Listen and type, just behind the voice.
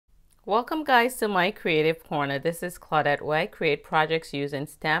Welcome guys to my creative corner. This is Claudette where I create projects using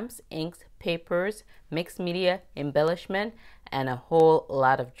stamps, inks, papers, mixed media, embellishment, and a whole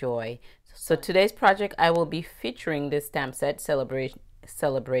lot of joy. So today's project I will be featuring this stamp set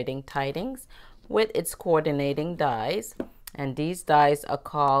celebrating tidings with its coordinating dies, and these dies are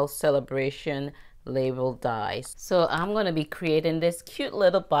called celebration label dies. So I'm going to be creating this cute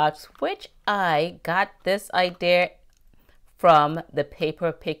little box, which I got this idea from the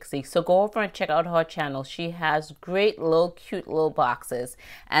Paper Pixie. So go over and check out her channel. She has great little cute little boxes,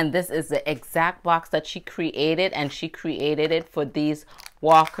 and this is the exact box that she created, and she created it for these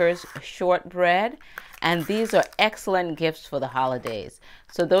Walker's shortbread, and these are excellent gifts for the holidays.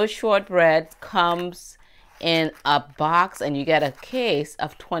 So those shortbread comes in a box, and you get a case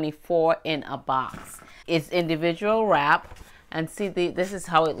of 24 in a box. It's individual wrap, and see, this is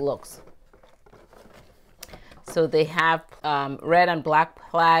how it looks. So they have red and black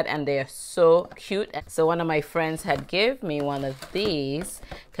plaid, and they're so cute. So one of my friends had given me one of these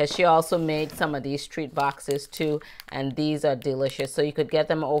because she also made some of these treat boxes too, and these are delicious. So you could get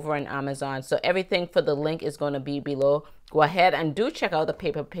them over on Amazon. So everything for the link is going to be below. Go ahead and do check out the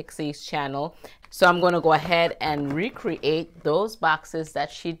Paper Pixie's channel. So I'm going to go ahead and recreate those boxes that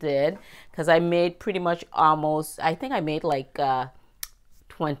she did, because I made pretty much almost, I think I made like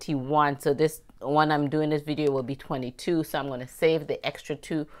 21. So this one I'm doing this video will be 22, so I'm going to save the extra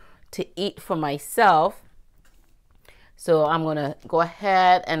 2 to eat for myself. So I'm going to go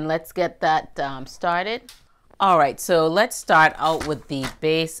ahead and let's get that started. All right, so let's start out with the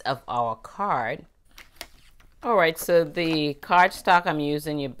base of our card. All right, so the cardstock, I'm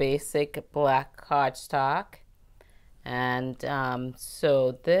using your basic black cardstock, and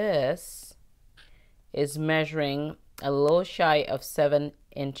so this is measuring a little shy of 7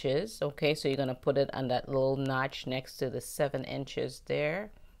 inches. Okay, so you're going to put it on that little notch next to the 7 inches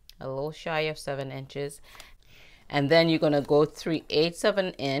there, a little shy of 7 inches, and then you're going to go 3/8 of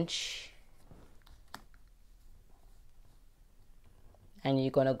an inch, and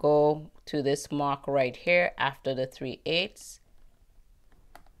you're going to go to this mark right here after the 3/8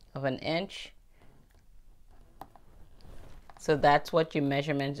 of an inch. So that's what your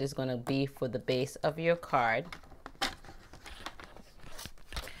measurement is going to be for the base of your card.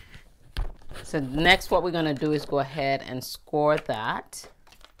 So next what we're going to do is go ahead and score that.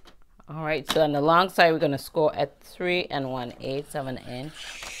 All right, so on the long side we're going to score at 3 1/8 of an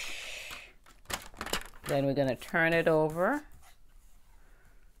inch. Then we're going to turn it over,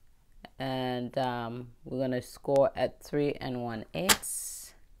 and we're going to score at 3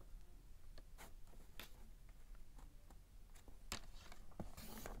 1/8.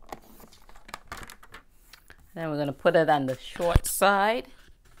 Then we're going to put it on the short side,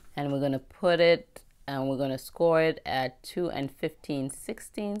 and we're going to put it, and we're going to score it at 2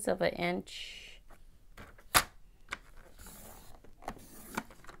 15/16 of an inch.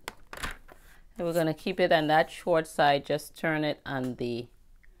 And we're going to keep it on that short side, just turn it on the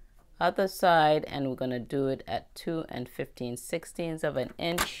other side, and we're going to do it at 2 15/16 of an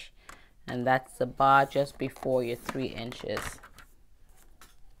inch, and that's the bar just before your 3 inches.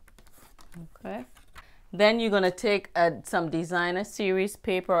 Okay. Then you're going to take some designer series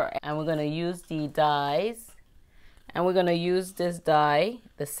paper, and we're going to use the dies, and we're going to use this die,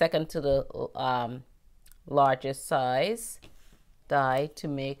 the second to the largest size die, to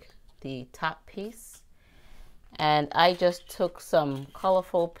make the top piece. And I just took some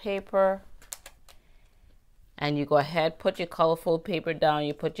colorful paper, and you go ahead, put your colorful paper down,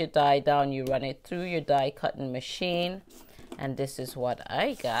 you put your die down, you run it through your die cutting machine, and this is what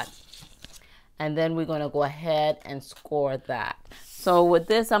I got. And then we're going to go ahead and score that. So with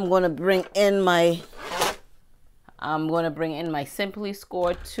this, I'm going to bring in my Simply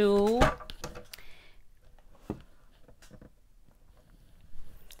Score tool.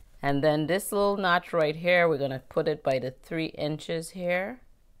 And then this little notch right here, we're going to put it by the 3 inches here.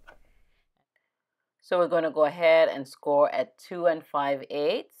 So we're going to go ahead and score at 2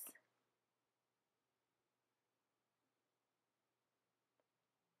 5/8.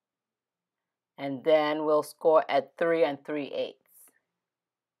 And then we'll score at 3 3/8.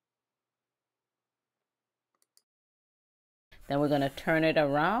 Then we're going to turn it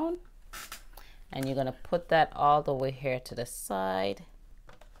around, and you're going to put that all the way here to the side.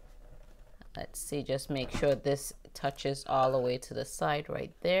 Let's see, just make sure this touches all the way to the side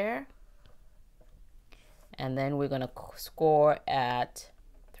right there. And then we're going to score at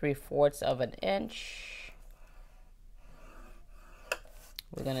 3/4 of an inch.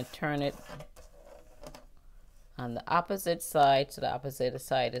 We're going to turn it on the opposite side, so the opposite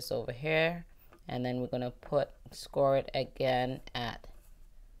side is over here, and then we're going to score it again at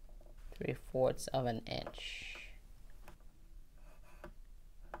 3/4 of an inch.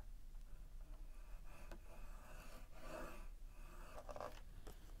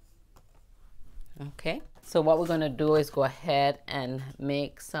 Okay, so what we're going to do is go ahead and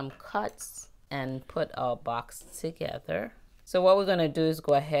make some cuts and put our box together. So what we're going to do is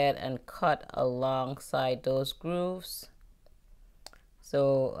go ahead and cut alongside those grooves.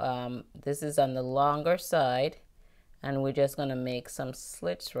 So this is on the longer side, and we're just going to make some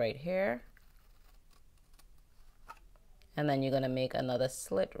slits right here. And then you're going to make another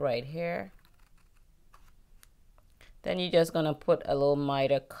slit right here. Then you're just going to put a little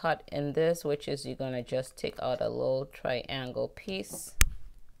miter cut in this, which is you're going to just take out a little triangle piece.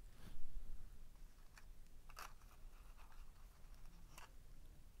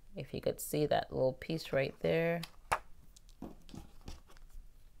 If you could see that little piece right there.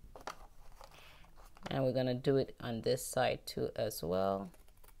 And we're going to do it on this side too as well.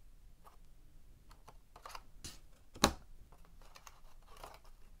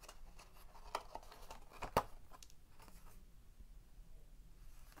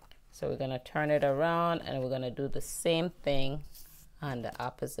 So we're going to turn it around and we're going to do the same thing on the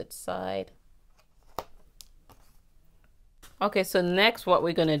opposite side. Okay, so next what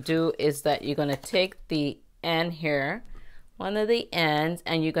we're going to do is that you're going to take the end here, one of the ends,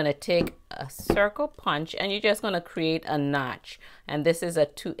 and you're going to take a circle punch and you're just going to create a notch. And this is a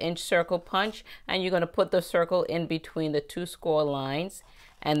 2-inch circle punch, and you're going to put the circle in between the 2 score lines,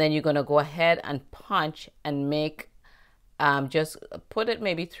 and then you're going to go ahead and punch and make just put it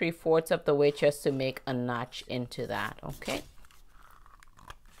maybe 3/4 of the way just to make a notch into that. Okay,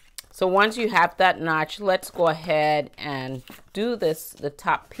 so once you have that notch, let's go ahead and do the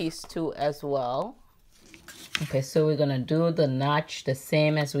top piece too as well. Okay, so we're gonna do the notch the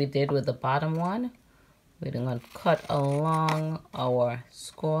same as we did with the bottom one. We're gonna cut along our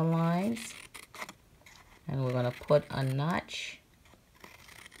score lines and we're gonna put a notch.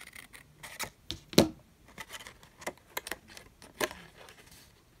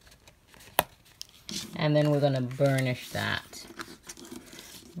 And then we're going to burnish that.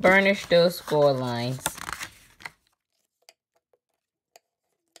 Burnish those score lines.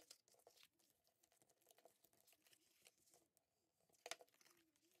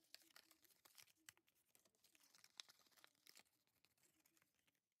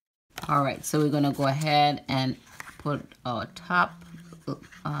 All right, so we're going to go ahead and put our top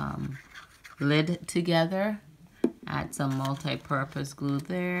lid together. Add some multi-purpose glue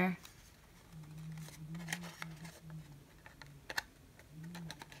there.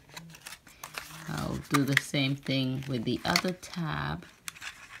 I'll do the same thing with the other tab.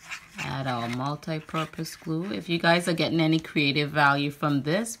 Add our multi-purpose glue. If you guys are getting any creative value from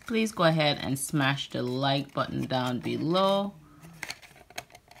this, please go ahead and smash the like button down below.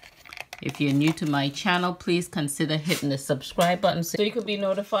 If you're new to my channel, please consider hitting the subscribe button so you can be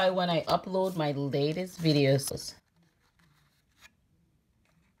notified when I upload my latest videos.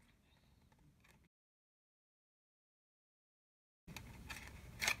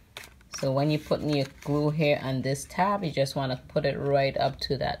 So when you're putting your glue here on this tab, you just want to put it right up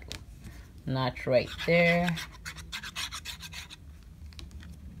to that notch right there.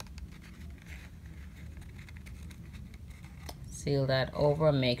 Seal that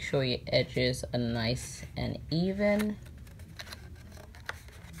over, make sure your edges are nice and even.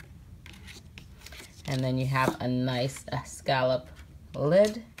 And then you have a nice scallop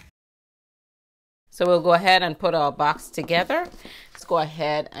lid. So we'll go ahead and put our box together. Let's go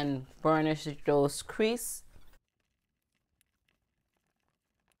ahead and burnish those creases.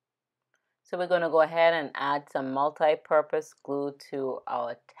 So we're going to go ahead and add some multi-purpose glue to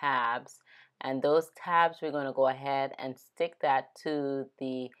our tabs. And those tabs, we're going to go ahead and stick that to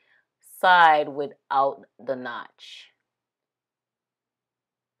the side without the notch.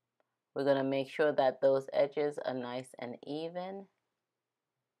 We're going to make sure that those edges are nice and even.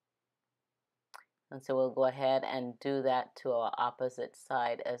 And so we'll go ahead and do that to our opposite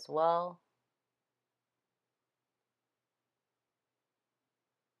side as well.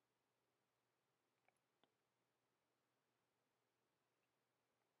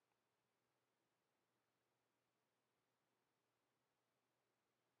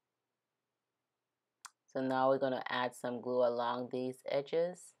 So now we're going to add some glue along these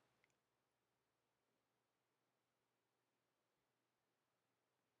edges.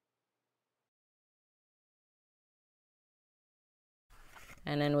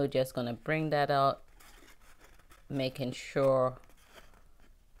 And then we're just going to bring that out, making sure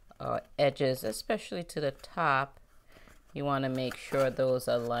our edges, especially to the top, you want to make sure those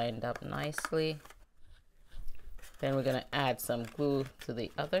are lined up nicely. Then we're going to add some glue to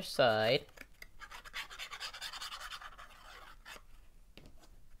the other side.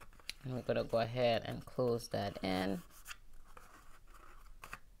 And we're going to go ahead and close that in.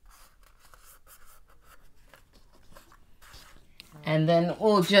 And then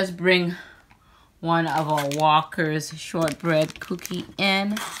we'll just bring one of our Walker's shortbread cookie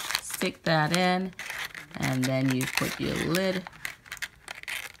in, stick that in, and then you put your lid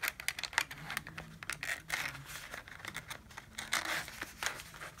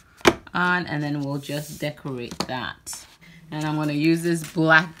on, and then we'll just decorate that. And I'm going to use this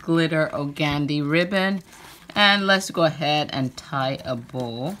black glitter organdy ribbon, and let's go ahead and tie a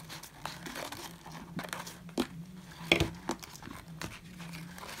bow.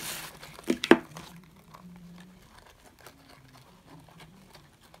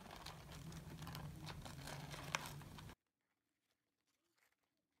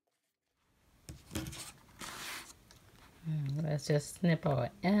 Let's just snip our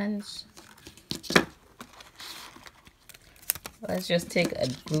ends. Let's just take a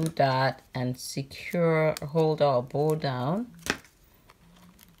glue dot and hold our bow down.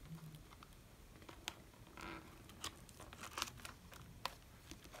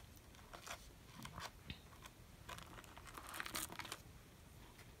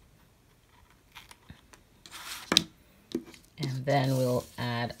 And then we'll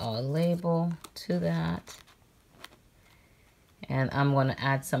add our label to that. And I'm going to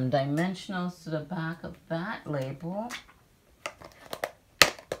add some dimensionals to the back of that label.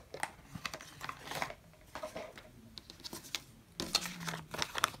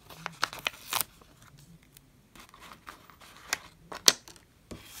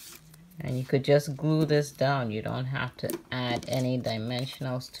 And you could just glue this down. You don't have to add any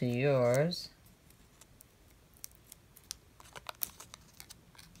dimensionals to yours.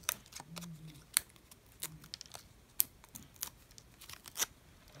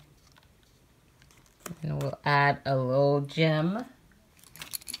 And we'll add a little gem.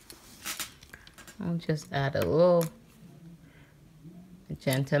 I'll just add a little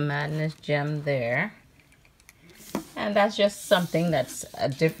Magenta Madness gem there. And that's just something that's a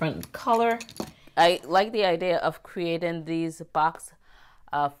different color. I like the idea of creating these box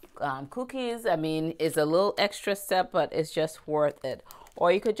of cookies. I mean, it's a little extra step, but it's just worth it.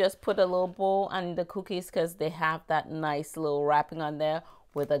 Or you could just put a little bow on the cookies because they have that nice little wrapping on there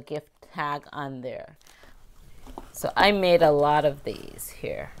with a gift tag on there. So I made a lot of these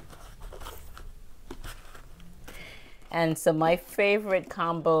here. And so my favorite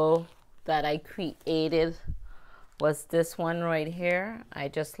combo that I created was this one right here. I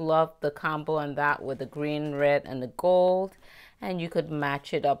just love the combo on that with the green, red, and the gold. And you could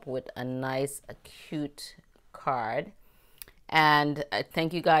match it up with a nice, cute card. And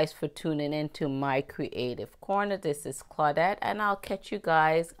thank you guys for tuning in to my creative corner. This is Claudette, and I'll catch you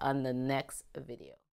guys on the next video.